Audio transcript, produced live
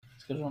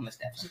because we're on this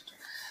deficit.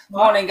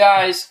 Morning,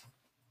 guys.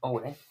 Oh,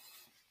 wait.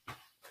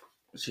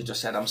 She just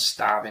said I'm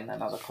starving.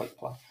 Another quick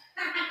plan.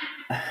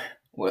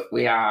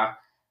 We are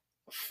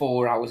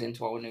 4 hours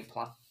into our new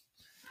plan.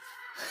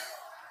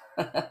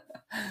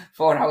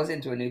 4 hours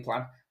into a new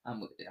plan,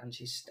 and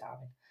she's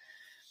starving.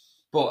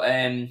 But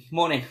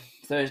morning,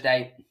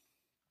 Thursday.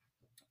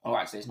 Oh,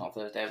 actually, it's not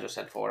Thursday. I just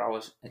said 4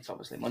 hours. It's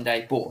obviously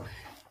Monday, but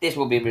this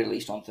will be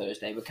released on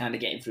Thursday. We're kind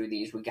of getting through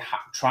these. We're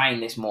trying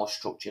this more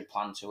structured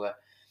plan to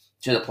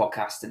the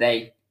podcast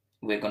today.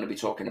 We're going to be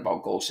talking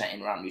about goal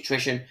setting around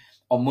nutrition.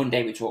 On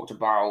Monday, we talked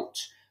about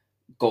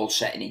goal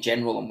setting in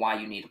general and why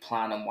you need a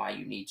plan and why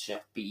you need to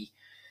be...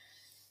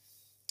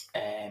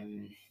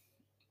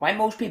 why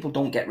most people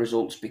don't get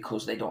results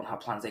because they don't have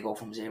plans. They go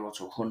from 0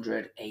 to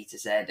 100, A to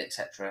Z,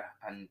 etc.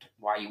 And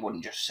why you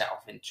wouldn't just set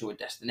off into a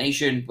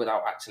destination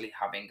without actually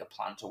having a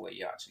plan to where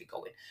you're actually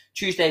going.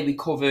 Tuesday, we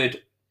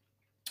covered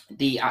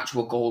the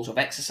actual goals of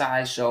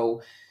exercise.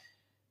 So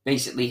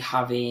basically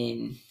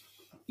having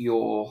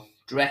your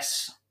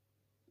dress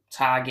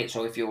target.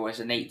 So if you're as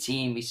an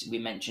 18, we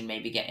mentioned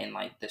maybe getting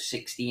like the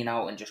 16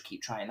 out and just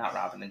keep trying that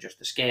rather than just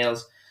the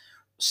scales.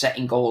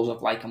 Setting goals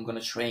of like, I'm going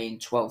to train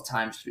 12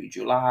 times through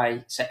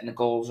July. Setting the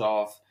goals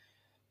of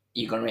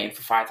you're going to aim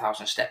for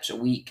 5,000 steps a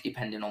week,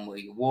 depending on where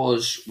you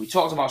was. We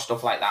talked about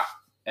stuff like that.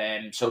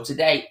 So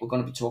today we're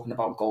going to be talking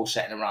about goal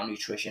setting around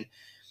nutrition.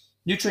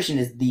 Nutrition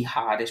is the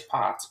hardest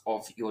part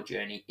of your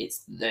journey.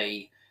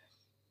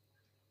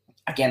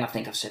 Again, I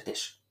think I've said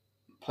this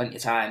plenty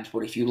of times, but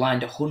if you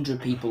lined 100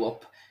 people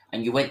up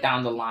and you went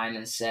down the line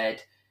and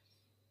said,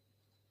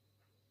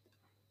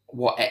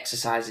 what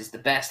exercise is the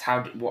best?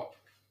 Tell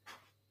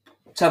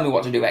me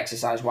what to do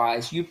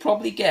exercise-wise. You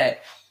probably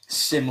get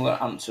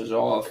similar answers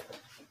of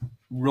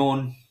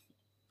run,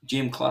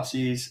 gym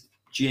classes,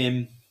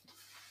 gym,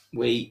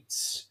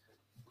 weights,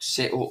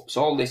 sit-ups,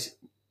 all this.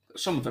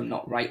 Some of them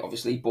not right,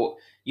 obviously, but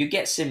you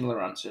get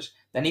similar answers.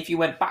 Then if you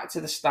went back to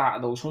the start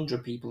of those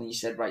 100 people and you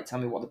said, right, tell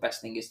me what the best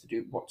thing is to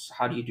do,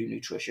 how do you do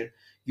nutrition?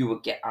 You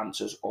would get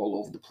answers all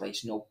over the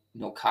place. No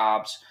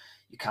carbs.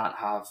 You can't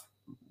have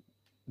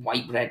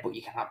white bread, but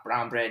you can have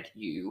brown bread.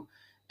 You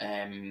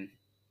can't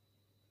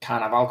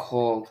have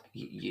alcohol.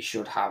 You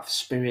should have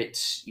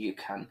spirits. You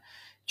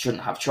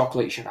shouldn't have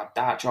chocolate. You should have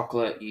dark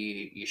chocolate.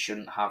 You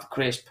shouldn't have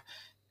crisp.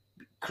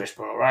 Crisp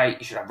are all right.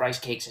 You should have rice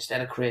cakes instead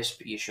of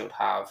crisp. You should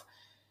have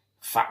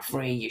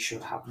fat-free. You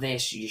should have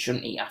this. You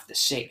shouldn't eat after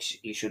 6.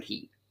 You should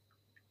eat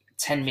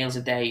 10 meals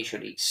a day. You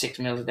should eat 6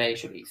 meals a day. You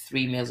should eat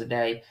 3 meals a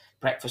day.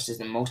 Breakfast is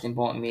the most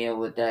important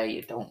meal of the day.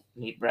 You don't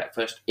need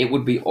breakfast. It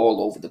would be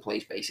all over the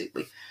place,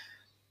 basically.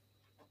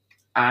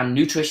 And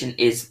nutrition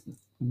is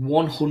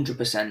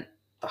 100%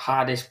 the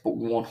hardest, but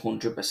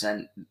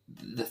 100%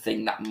 the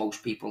thing that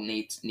most people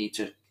need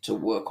to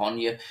work on.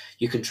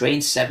 You can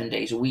train 7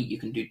 days a week. You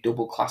can do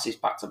double classes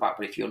back to back.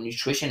 But if your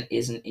nutrition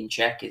isn't in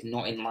check, is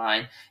not in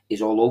line,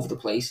 is all over the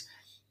place,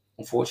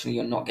 unfortunately,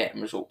 you're not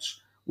getting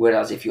results.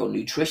 Whereas if your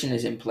nutrition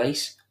is in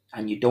place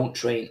and you don't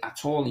train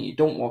at all and you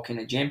don't walk in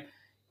a gym,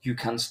 you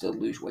can still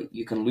lose weight.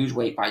 You can lose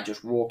weight by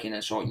just walking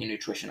and sorting your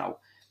nutrition out.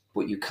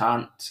 But you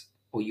can't,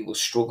 or you will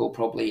struggle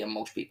probably, and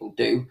most people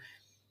do,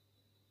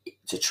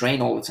 to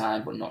train all the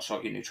time but not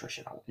sort your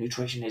nutrition out.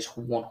 Nutrition is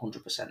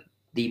 100%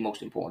 the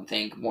most important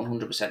thing,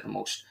 100% the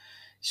most.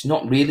 It's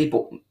not really,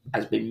 but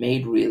has been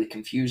made really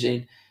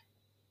confusing.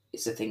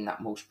 It's the thing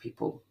that most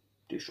people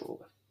do struggle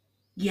with.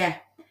 Yeah.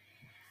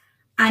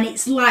 And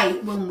it's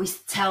like when we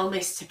tell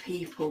this to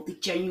people, they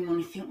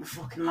genuinely think we're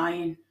fucking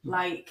lying.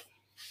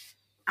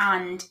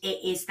 And it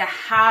is the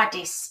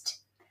hardest.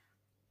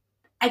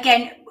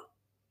 Again,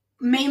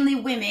 mainly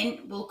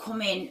women will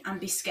come in and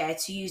be scared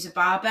to use a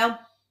barbell.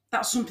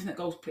 That's something that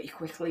goes pretty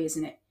quickly,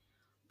 isn't it?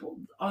 But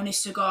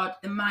honest to God,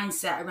 the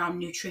mindset around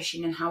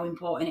nutrition and how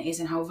important it is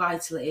and how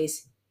vital it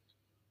is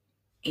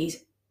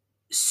it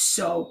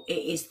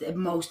is the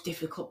most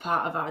difficult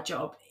part of our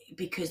job,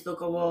 because they'll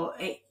go,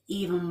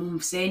 even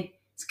months in,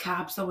 it's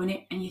carbs though,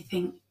 innit? And you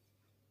think,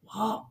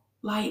 what?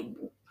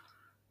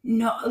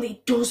 No,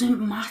 it doesn't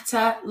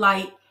matter.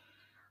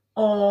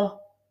 Or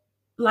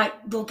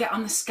they'll get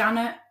on the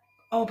scanner,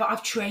 but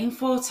I've trained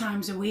 4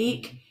 times a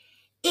week.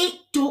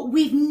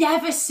 We've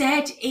never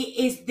said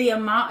it is the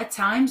amount of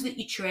times that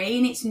you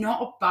train. It's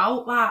not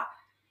about that.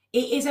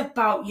 It is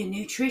about your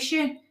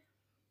nutrition.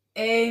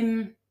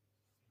 And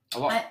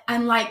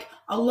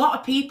a lot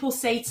of people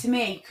say to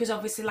me, because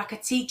obviously I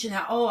teach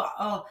that,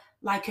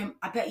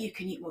 I bet you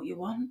can eat what you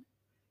want.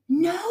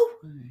 No.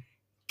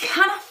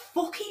 Can I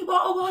fuck eat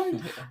what I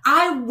want?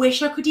 I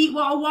wish I could eat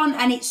what I want.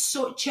 And it's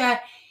such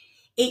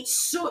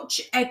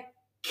a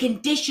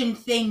conditioned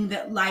thing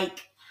that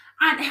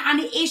and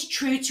it is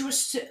true to a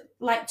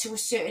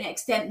certain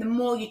extent. The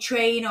more you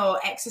train or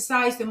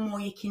exercise, the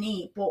more you can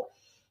eat. But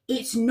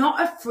it's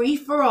not a free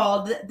for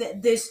all.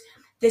 There's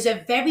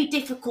a very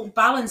difficult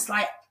balance,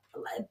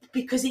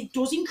 because it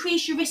does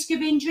increase your risk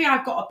of injury.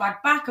 I've got a bad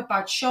back, a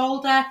bad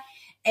shoulder.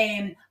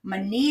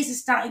 My knees are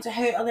starting to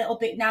hurt a little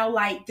bit now.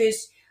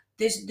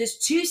 There's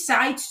 2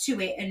 sides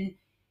to it, and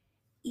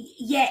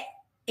yet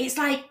it's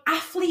like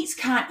athletes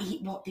can't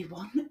eat what they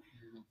want.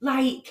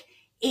 Like,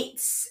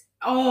 it's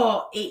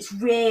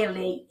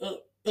really,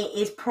 it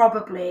is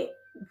probably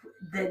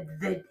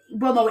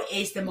no, it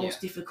is the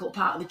most difficult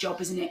part of the job,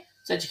 isn't it?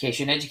 It's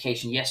education.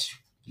 Yes,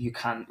 you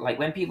can. Like,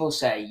 when people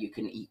say you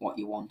can eat what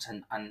you want,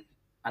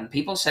 and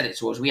people said it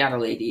to us. We had a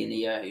lady in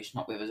here who's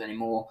not with us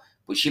anymore,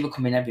 but she would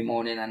come in every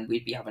morning and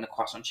we'd be having a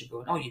croissant. She'd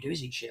go, "All you do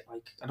is eat shit.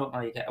 Like, I don't know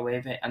how you get away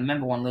with it." And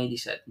remember, one lady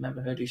said,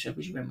 "Remember her who said,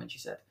 was you in when she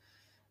said,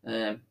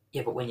 yeah,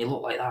 but when you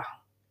look like that,"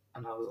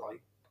 and I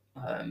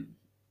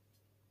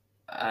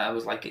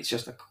was like, it's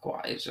just a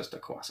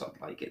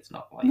croissant. Like, it's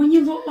not like when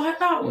you look like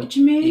that. What do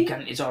you mean?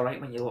 It's all right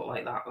when you look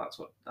like that.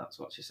 That's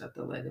what she said.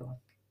 The lady, it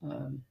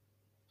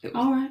was.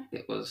 All right.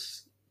 It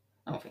was.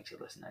 I don't think she'll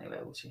listen anyway,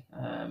 will she?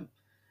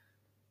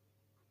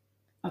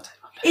 I'll tell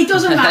you. It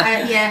doesn't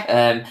matter.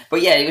 Yeah.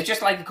 But yeah, it was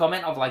just like a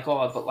comment of like,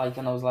 oh, but like,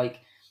 and I was like,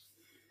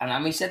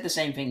 and we said the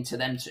same thing to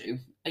them too.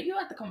 You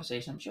had the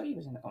conversation. I'm sure you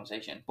was in the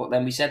conversation. But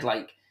then we said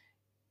like,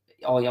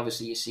 oh,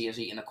 obviously you see us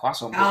eating a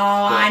croissant. But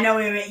I know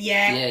where it.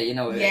 Yeah. Yeah, you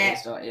know where it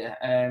is, don't you?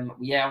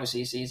 Yeah, obviously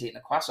you see us eating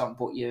a croissant,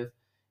 but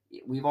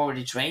we've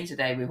already trained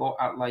today. We've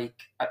at like,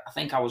 I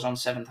think I was on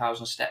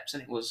 7,000 steps,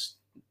 and it was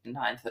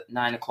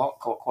 9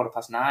 o'clock,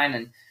 9:15,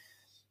 and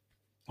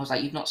I was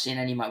like, you've not seen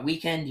any of my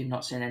weekend. You've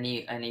not seen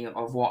any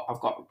of what I've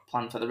got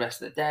planned for the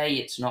rest of the day.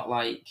 It's not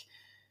like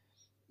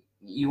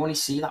you only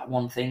see that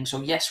one thing.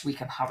 So yes, we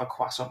can have a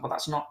croissant, but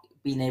that's not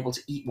being able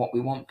to eat what we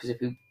want. Because if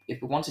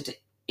we wanted to,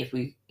 if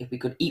we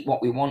could eat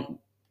what we want,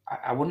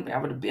 I wouldn't be. I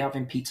would be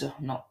having pizza,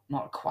 not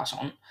a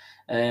croissant.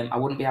 I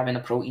wouldn't be having a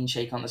protein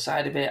shake on the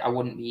side of it. I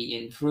wouldn't be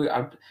eating fruit.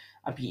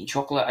 I'd be eating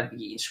chocolate. I'd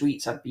be eating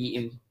sweets. I'd be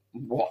eating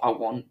what I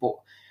want. But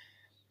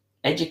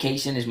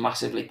education is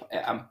massively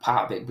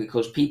part of it,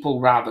 because people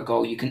rather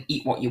go, you can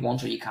eat what you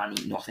want or you can't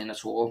eat nothing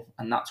at all.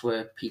 And that's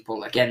where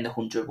people, again, the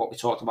 100, what we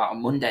talked about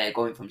on Monday, are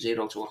going from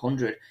 0 to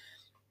 100.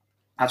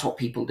 That's what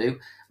people do.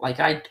 Like,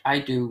 I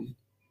do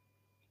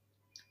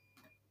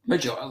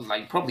majority,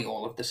 like probably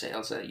all of the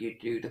sales that you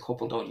do, the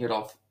couple, don't you,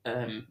 of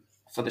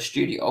for the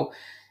studio,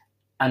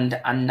 and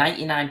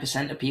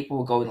 99% of people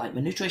will go like,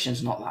 my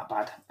nutrition's not that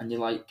bad, and you're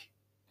like,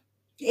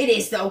 it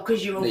is though,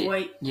 because you're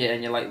overweight. Yeah,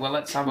 and you're like, well,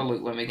 let's have a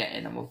look when we get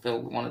in, and we'll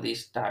fill one of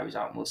these diaries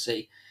out, and we'll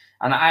see.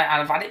 And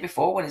I've had it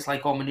before when it's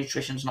like, oh, my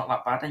nutrition's not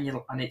that bad,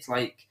 and it's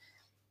like,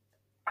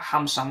 a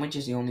ham sandwich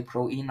is the only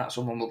protein that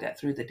someone will get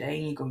through the day,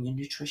 and you go, your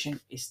nutrition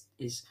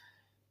is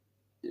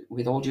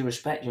with all due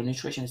respect, your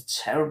nutrition is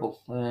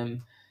terrible.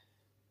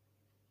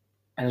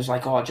 And it was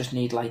like, oh, I just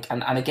need like,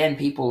 and again,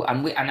 people,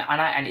 and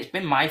it's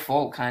been my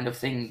fault kind of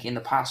thing in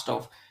the past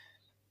of,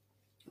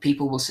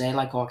 people will say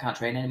like, oh, I can't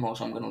train anymore,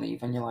 so I'm going to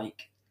leave, and you're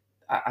like,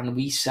 and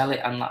we sell it,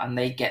 and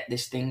they get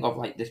this thing of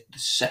like, the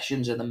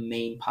sessions are the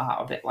main part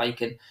of it, like,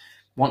 and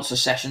once the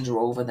sessions are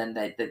over, then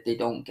they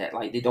don't get,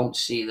 like, they don't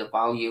see the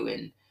value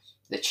in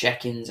the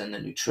check-ins and the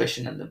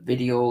nutrition and the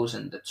videos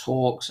and the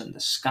talks and the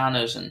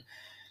scanners, and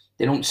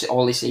they don't see,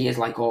 all they see is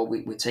like, oh,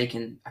 we're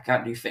taking, I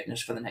can't do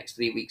fitness for the next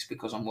 3 weeks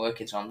because I'm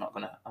working, so I'm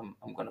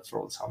gonna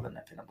throw the towel in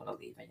everything, I'm gonna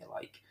leave. And you're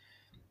like,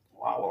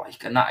 wow,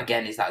 like, and that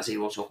again is that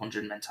 0 to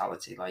 100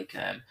 mentality, like,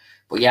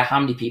 but yeah, how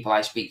many people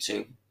I speak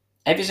to,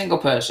 every single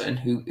person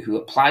who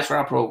applies for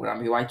our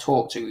program, who I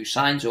talk to, who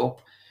signs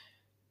up,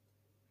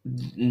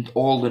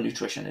 all the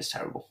nutrition is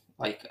terrible,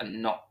 like,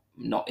 and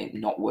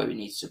not where it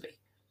needs to be,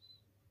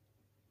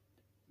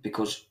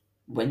 because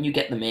when you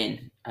get them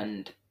in,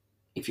 and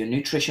if your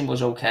nutrition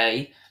was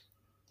okay,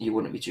 you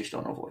wouldn't be 2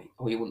 stone overweight,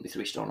 or you wouldn't be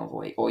 3 stone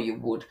overweight, or you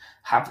would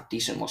have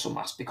decent muscle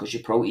mass, because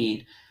your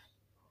protein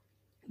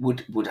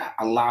would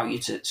allow you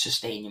to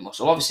sustain your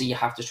muscle. Obviously, you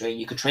have to train.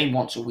 You could train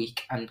once a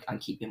week and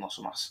keep your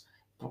muscle mass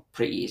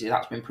pretty easy.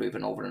 That's been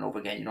proven over and over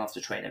again. You don't have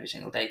to train every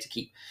single day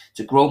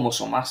to grow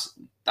muscle mass.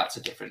 That's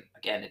a different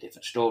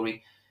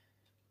story.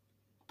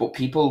 But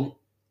people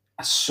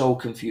are so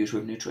confused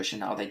with nutrition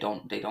now. They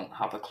don't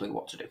have a clue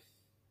what to do.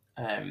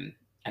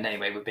 And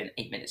anyway, we've been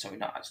 8 minutes and we've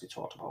not actually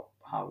talked about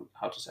how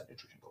to set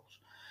nutrition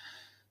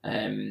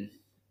goals.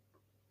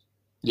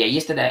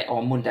 Yesterday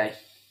or Monday,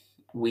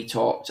 we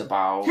talked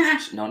about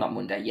no, not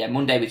Monday. Yeah,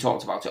 Monday we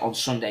talked about it. On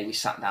Sunday we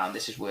sat down.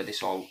 This is where this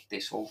whole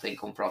thing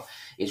come from.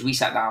 Is we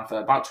sat down for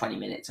about 20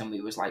 minutes and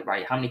we was like,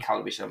 right, how many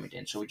calories are we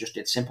doing? So we just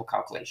did simple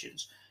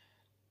calculations.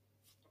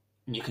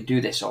 And you can do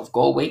this sort of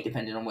goal weight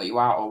depending on where you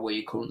are or where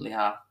you currently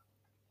are.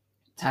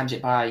 Times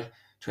it by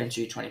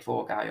 22,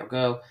 24, guy or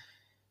girl.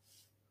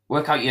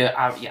 Work out your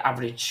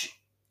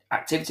average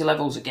activity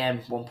levels.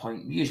 Again,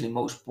 usually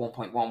most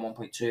 1.1,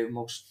 1.2,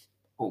 most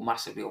will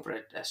massively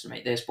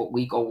overestimate this, but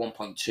we go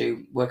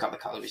 1.2, work out the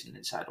calories and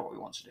decide what we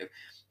want to do.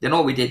 Then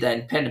all we did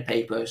then, pen and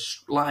paper,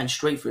 line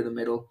straight through the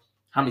middle.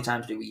 How many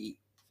times do we eat?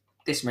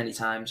 This many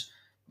times.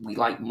 We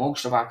like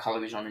most of our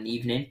calories on an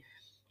evening.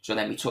 So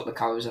then we took the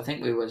calories, I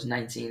think we was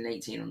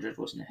 1800,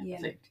 wasn't it? Yeah. I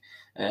think.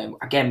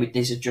 Again,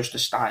 this is just a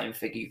starting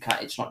figure. You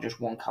can't. It's not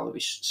just one calorie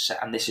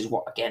set, and this is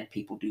what again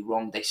people do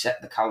wrong. They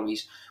set the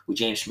calories with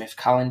James Smith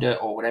calendar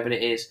or whatever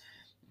it is,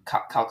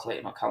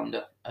 calculator, not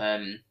calendar.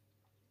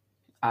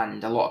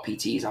 And a lot of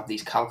PTs have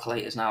these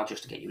calculators now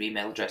just to get your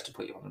email address to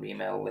put you on their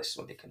email list,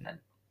 so they can then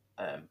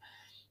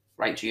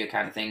right to you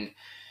kind of thing.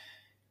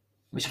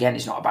 Which again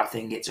is not a bad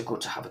thing. It's a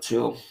good to have a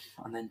tool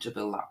and then to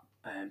build that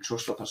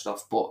trust up and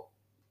stuff. But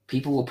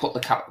people will put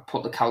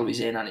the calories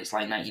in and it's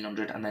like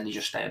 1900 and then they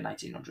just stay on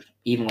 1900.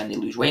 Even when they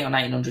lose weight on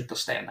 1900, they'll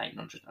stay on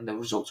 1900 and the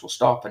results will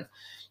stop and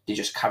they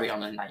just carry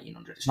on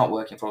 1900. It's not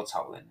working for all the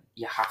time.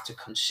 You have to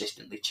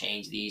consistently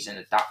change these and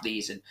adapt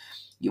these, and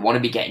you want to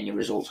be getting your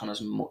results on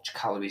as much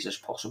calories as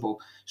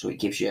possible, so it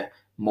gives you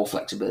more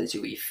flexibility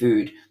with your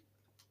food,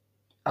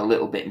 a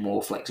little bit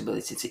more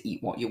flexibility to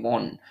eat what you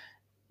want,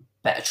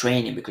 better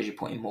training because you're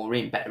putting more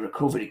in, better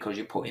recovery because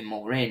you're putting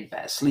more in,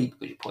 better sleep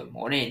because you're putting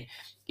more in.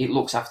 It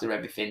looks after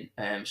everything.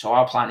 So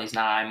our plan is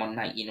now, I'm on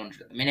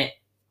 1900 at the minute.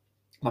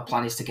 My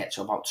plan is to get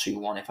to about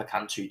 2-1 if I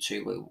can,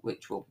 2-2,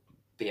 which will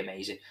be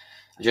amazing.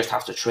 I just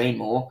have to train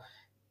more,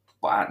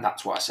 but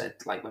that's what I said.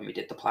 Like when we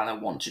did the plan, I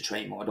want to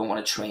train more. I don't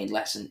want to train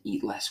less and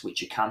eat less,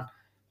 which you can.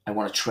 I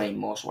want to train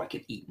more so I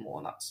can eat more.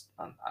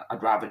 And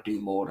I'd rather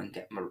do more and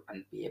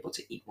be able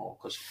to eat more,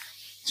 because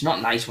it's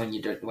not nice when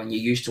you're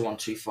used to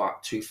 124,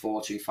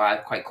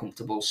 225, quite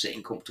comfortable,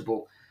 sitting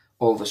comfortable.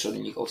 All of a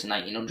sudden you go to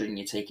 1900 and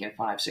you're taking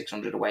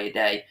 500-600 away a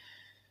day.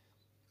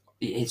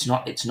 It's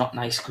not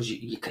nice because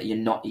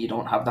you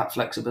don't have that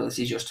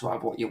flexibility just to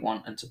have what you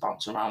want and to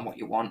bounce around what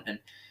you want. And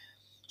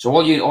so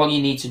all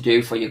you need to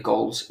do for your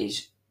goals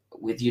is,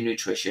 with your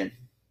nutrition,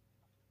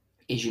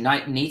 is you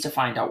need to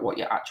find out what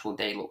your actual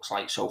day looks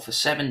like. So for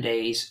 7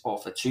 days or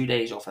for 2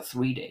 days or for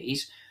 3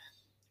 days,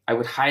 I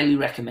would highly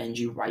recommend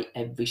you write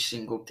every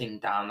single thing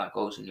down that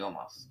goes in your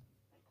mouth.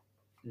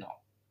 No.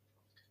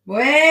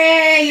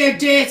 Way, you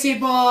dirty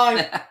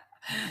boy.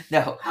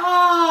 No.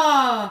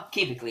 Oh.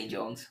 Keep it clean,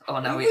 Jones.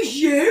 Oh no, it was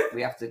you.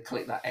 We have to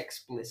click that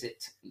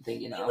explicit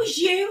thing, It was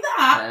you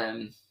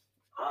that.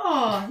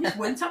 Oh, you just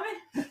went at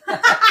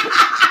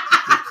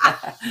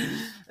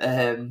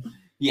me.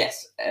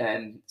 Yes.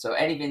 So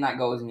anything that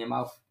goes in your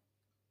mouth,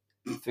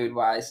 food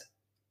wise.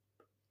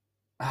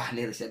 I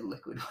nearly said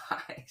liquid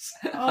wise.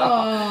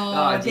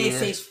 Oh,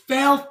 this is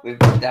filth. We've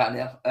gone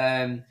downhill.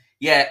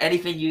 Yeah,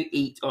 anything you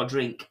eat or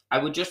drink, I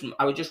would just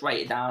write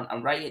it down,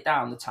 and write it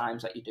down the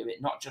times that you do it,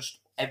 not just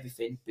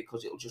everything,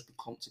 because it'll just be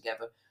clumped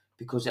together.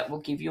 Because that will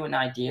give you an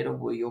idea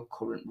of where your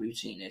current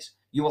routine is.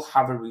 You will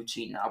have a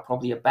routine now,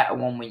 probably a better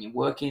one when you're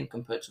working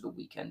compared to the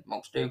weekend.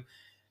 Most do.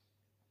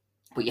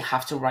 But you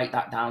have to write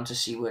that down to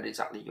see where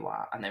exactly you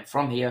are. And then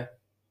from here,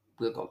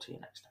 we'll go to your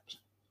next steps.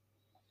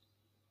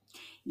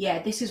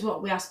 Yeah, this is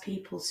what we ask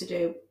people to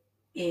do,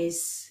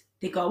 is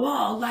they go,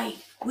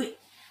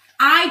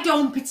 I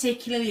don't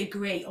particularly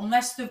agree,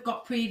 unless they've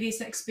got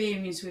previous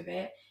experience with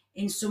it,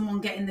 in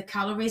someone getting the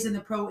calories and the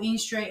protein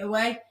straight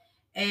away.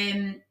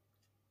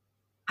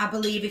 I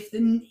believe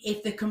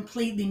if they're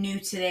completely new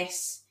to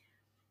this,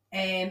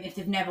 if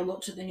they've never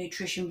looked at the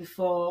nutrition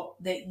before,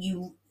 that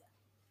you,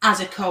 as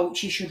a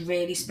coach, you should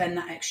really spend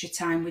that extra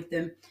time with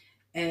them,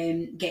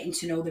 getting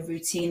to know the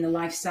routine, the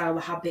lifestyle,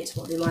 the habits,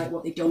 what they like,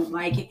 what they don't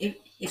like.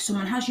 If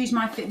someone has used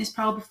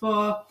MyFitnessPal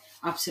before,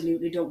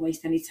 absolutely don't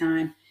waste any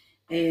time.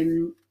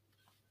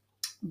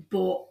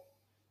 But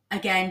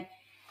again,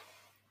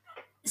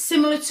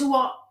 similar to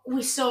what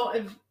we sort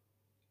of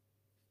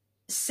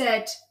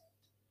said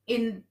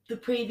in the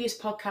previous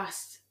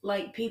podcast,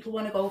 like people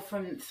want to go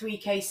from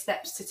 3K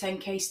steps to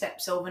 10K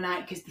steps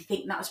overnight because they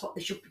think that's what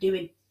they should be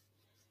doing.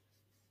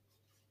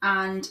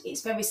 And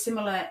it's very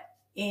similar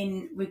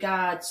in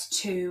regards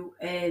to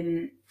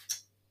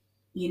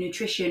your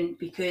nutrition,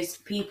 because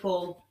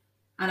people,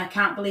 and I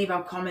can't believe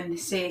how common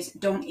this is,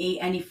 don't eat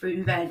any fruit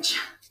and veg.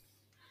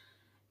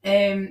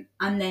 And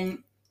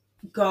then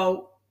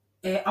go,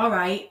 all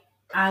right,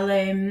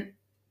 and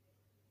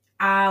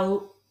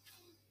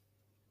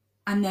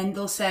then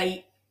they'll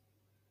say,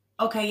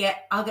 okay, yeah,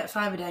 I'll get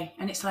 5 a day.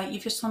 And it's like,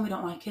 you've just told me you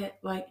don't like it.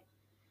 Like,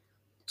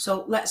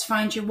 so let's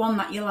find you one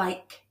that you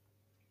like,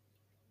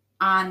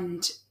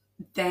 and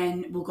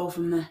then we'll go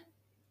from there.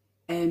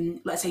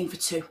 Let's aim for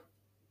 2.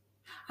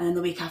 And then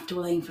the week after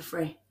we'll aim for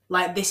 3.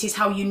 Like, this is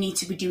how you need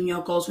to be doing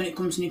your goals when it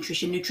comes to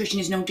nutrition. Nutrition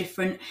is no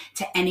different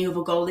to any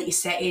other goal that you're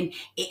setting.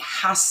 It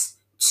has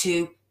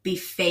to be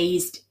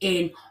phased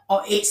in.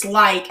 Or it's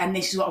like, and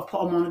this is what I've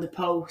put on one of the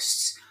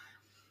posts,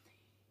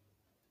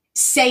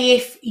 say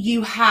if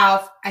you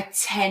have a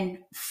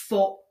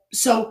 10-foot,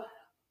 so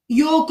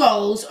your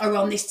goals are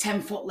on this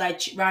 10-foot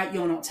ledge, right?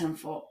 You're not 10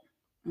 foot,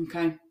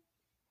 okay?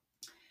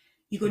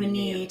 You're going to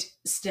need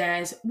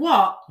stairs.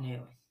 What?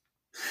 Nearly.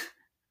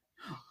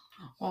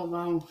 Oh,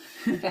 wow.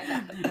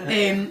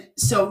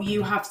 So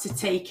you have to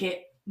take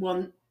it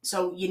one.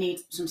 So you need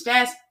some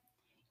stairs.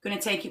 You're going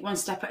to take it one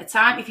step at a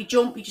time. If you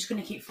jump, you're just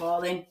going to keep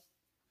falling.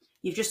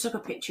 You've just took a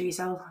picture of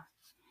yourself.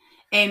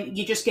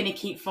 You're just going to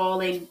keep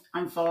falling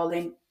and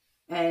falling.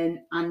 And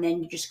then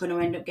you're just going to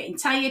end up getting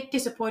tired,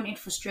 disappointed,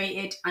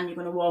 frustrated, and you're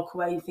going to walk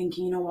away and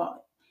thinking, you know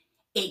what?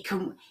 It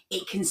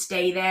can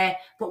stay there.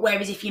 But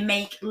whereas if you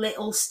make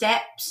little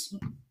steps,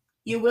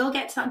 you will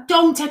get to that.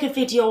 Don't take a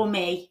video of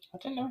me. I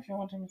don't know if you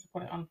wanted me to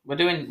put it on. We're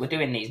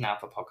doing these now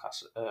for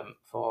podcasts,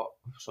 for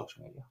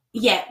social media.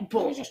 Yeah,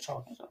 but we're just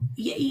talking. So.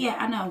 Yeah,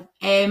 I know.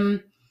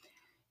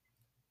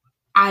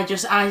 I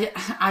just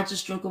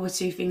struggle with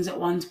two things at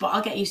once, but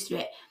I'll get used to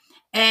it.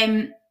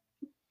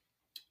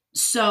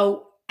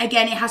 So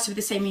again, it has to be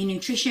the same in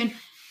nutrition.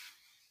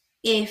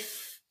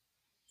 If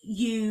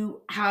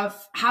you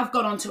have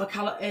gone onto a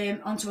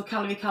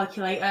calorie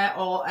calculator,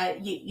 or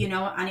you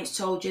know, and it's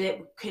told you that,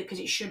 because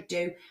it should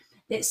do.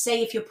 Let's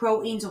say if your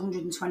protein's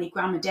 120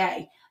 gram a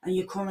day, and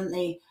you're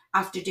currently,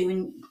 after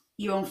doing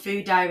your own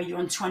food diary, you're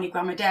on 20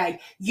 gram a day.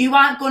 You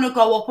aren't going to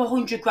go up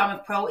 100 gram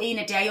of protein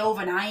a day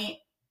overnight.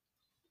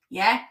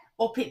 Yeah,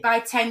 up it by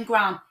 10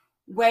 gram.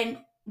 When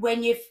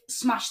you've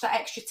smashed that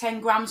extra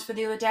 10 grams for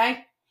the other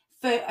day,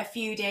 for a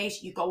few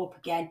days, you go up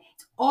again.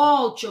 It's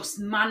all just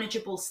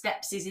manageable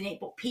steps, isn't it?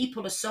 But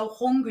people are so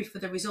hungry for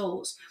the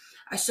results,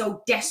 are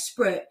so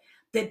desperate,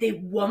 that they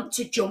want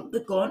to jump the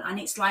gun. And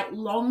it's like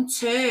long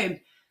term,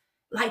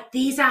 like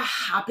these are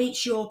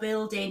habits you're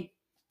building.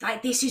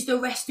 Like this is the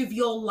rest of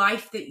your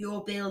life that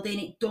you're building.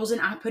 It doesn't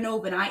happen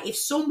overnight. If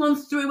someone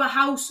threw a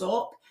house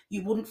up,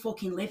 you wouldn't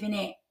fucking live in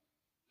it.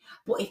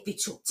 But if they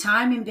took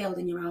time in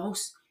building your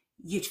house,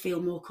 you'd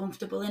feel more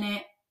comfortable in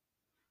it.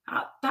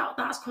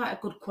 That's quite a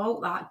good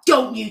quote. That,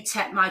 don't you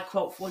take my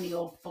quote for one of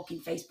your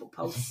fucking Facebook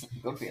posts.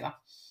 Good for you,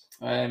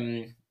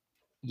 that.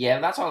 Yeah,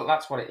 that's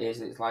what it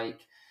is. It's like,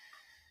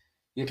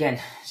 again,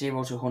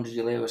 0 to 100.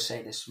 You'll always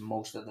say this.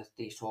 Most of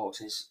these talks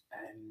is,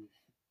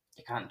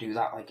 you can't do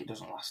that. Like, it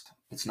doesn't last.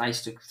 It's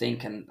nice to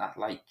think, and that,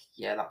 like,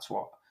 yeah, that's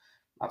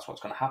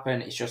what's going to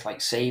happen. It's just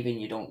like saving.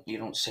 You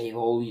don't save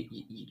all.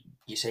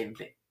 You save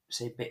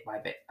bit by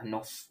bit,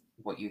 enough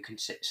what you can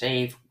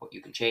save, what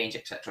you can change,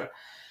 etc.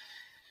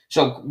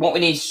 So what we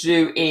need to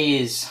do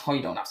is,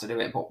 you don't have to do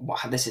it, but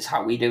this is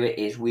how we do it,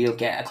 is we'll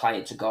get a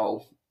client to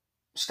go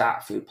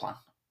start a food plan.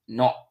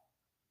 Not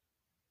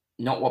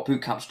what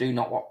boot camps do,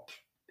 not what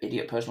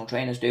idiot personal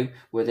trainers do,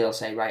 where they'll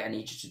say, right, I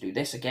need you to do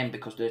this again,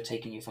 because they're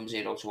taking you from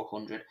 0 to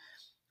 100.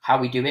 How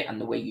we do it,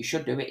 and the way you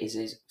should do it,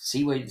 is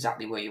see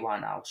exactly where you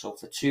are now. So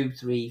for 2,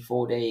 3,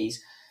 4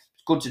 days,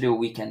 it's good to do a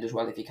weekend as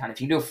well if you can.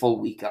 If you do a full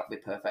week, that'd be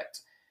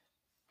perfect.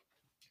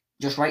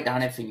 Just write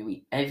down everything you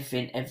eat,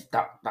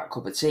 that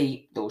cup of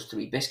tea, those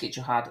 3 biscuits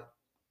you had,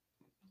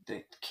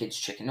 the kids'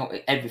 chicken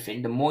nugget,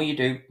 everything. The more you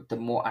do, the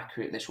more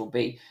accurate this will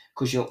be,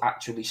 because you'll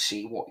actually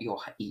see what your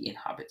eating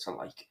habits are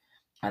like.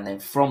 And then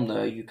from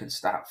there, you can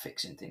start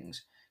fixing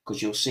things,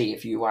 because you'll see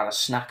if you are a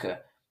snacker,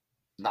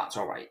 that's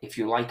all right. If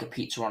you like a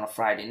pizza on a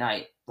Friday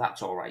night,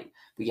 that's all right.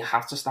 But you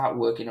have to start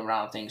working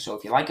around things. So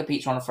if you like a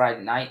pizza on a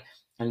Friday night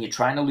and you're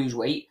trying to lose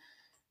weight,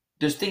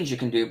 there's things you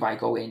can do by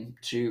going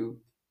to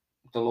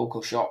the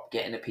local shop,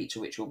 getting a pizza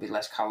which will be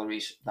less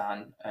calories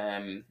than,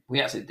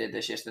 we actually did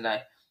this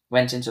yesterday.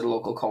 Went into the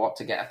local co-op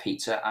to get a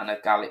pizza and a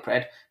garlic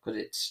bread, because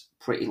it's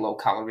pretty low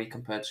calorie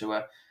compared to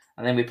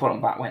and then we put them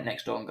back, went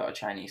next door and got a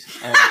Chinese.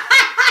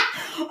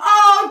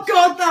 Oh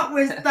God, that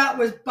was bad.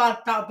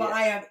 But yeah.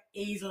 I am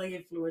easily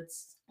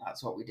influenced.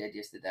 That's what we did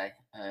yesterday.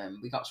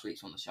 We got sweets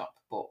from the shop,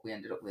 but we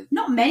ended up with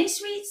not many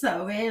sweets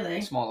though, really.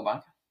 A smaller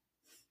bag.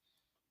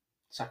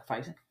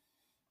 Sacrificing.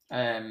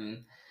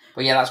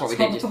 But yeah, that's what we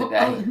did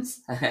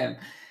yesterday.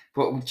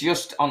 But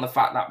just on the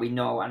fact that we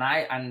know,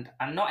 and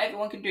not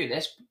everyone can do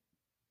this,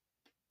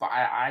 but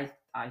I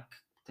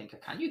think I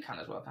can. You can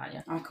as well, can't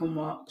you? I can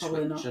what?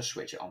 Probably not. Just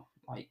switch it on.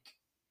 Like,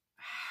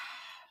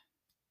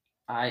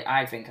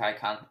 I think I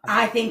can.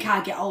 I think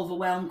I get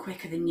overwhelmed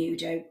quicker than you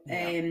do.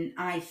 Yeah.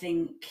 I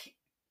think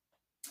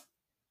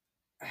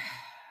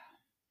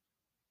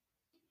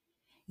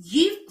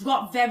you've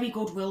got very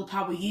good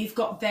willpower. You've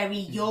got very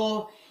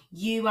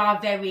you are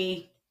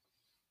very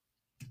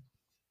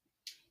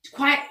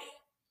quite,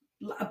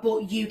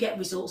 but you get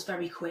results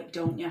very quick,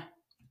 don't you?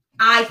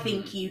 I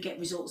think you get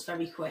results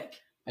very quick.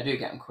 I do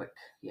get them quick,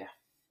 yeah.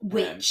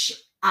 Which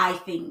I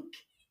think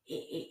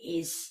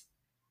it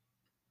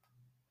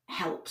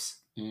helps.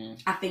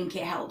 I think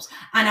it helps.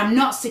 And I'm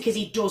not sick, because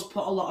he does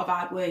put a lot of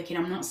hard work in.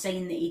 I'm not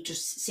saying that he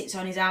just sits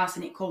on his ass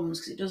and it comes,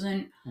 because it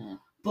doesn't.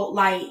 But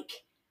like,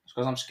 it's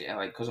because I'm scared,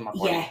 like, because of my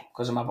body. Yeah.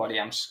 Because of my body,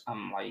 I'm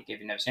like, if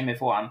you've never seen me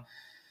before,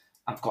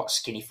 I've got a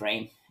skinny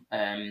frame.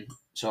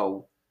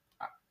 So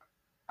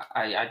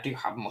I do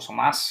have muscle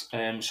mass.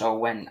 So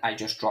when I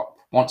just drop,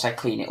 once I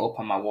clean it up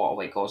and my water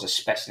weight goes,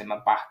 especially my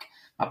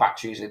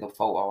back's usually the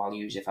photo I'll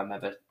use if I'm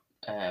ever,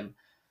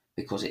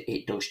 because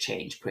it does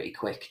change pretty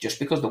quick. Just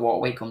because the water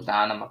weight comes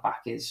down and my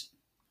back is,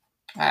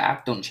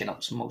 I've done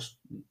chin-ups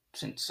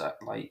since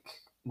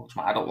most of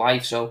my adult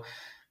life, so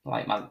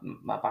like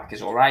my back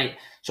is all right.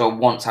 So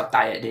once I've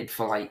dieted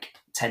for like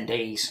 10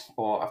 days,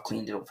 or I've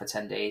cleaned it up for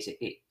 10 days,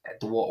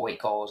 the water weight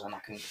goes, and I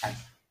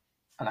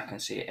can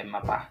see it in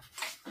my back.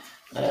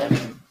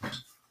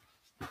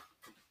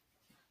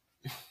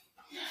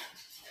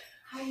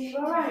 Are you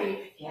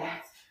alright? Yeah.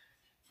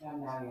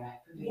 No,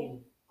 yeah.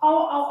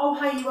 Oh,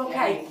 hi, you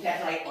okay?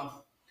 Yeah, late one.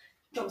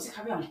 Do you want me to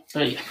carry on?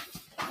 Yeah.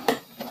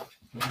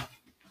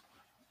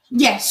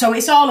 Yeah, so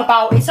it's all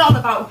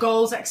about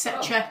goals, etc.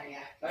 Oh,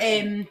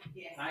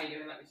 yeah. How you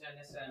doing? Let me turn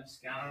this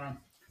scanner on.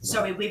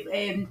 Sorry, we've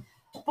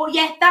but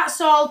yeah, that's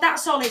all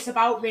it's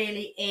about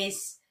really,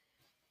 is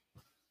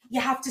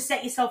you have to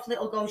set yourself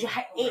little goals.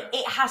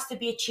 It has to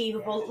be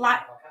achievable.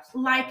 Like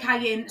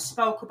I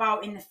spoke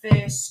about in the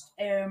first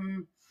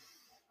in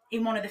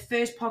one of the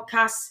first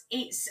podcasts,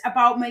 it's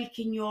about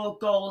making your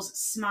goals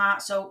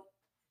smart. So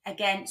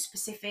again,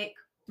 specific,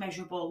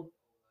 measurable,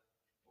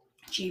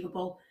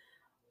 achievable,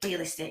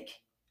 realistic,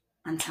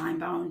 and time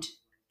bound.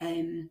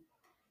 And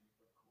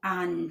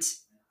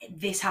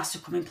this has to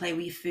come in play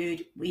with your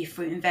food, with your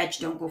fruit and veg.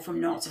 Don't go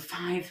from 0 to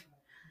 5.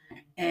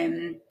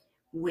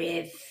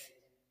 With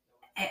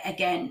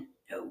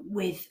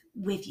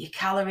your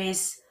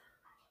calories,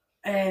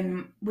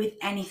 with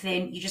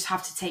anything, you just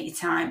have to take your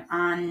time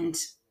and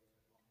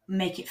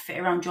make it fit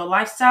around your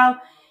lifestyle.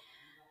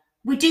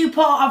 We do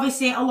put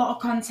obviously a lot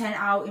of content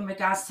out in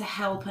regards to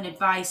help and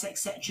advice,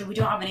 etc. We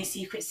don't have any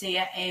secrets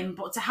here,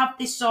 but to have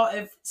this sort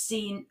of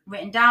scene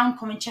written down,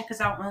 come and check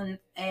us out on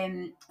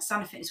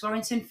Standard Fitness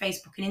Warrington,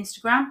 Facebook and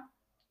Instagram.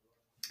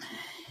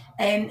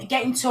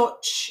 Get in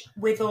touch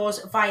with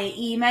us via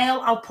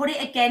email. I'll put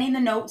it again in the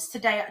notes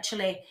today,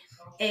 actually,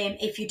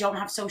 if you don't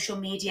have social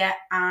media.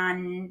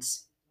 And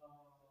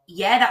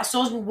yeah, that's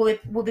us.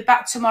 We'll be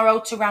back tomorrow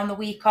to round the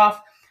week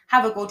off.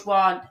 Have a good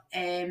one.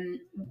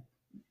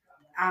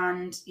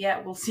 And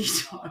yeah, we'll see you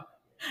tomorrow.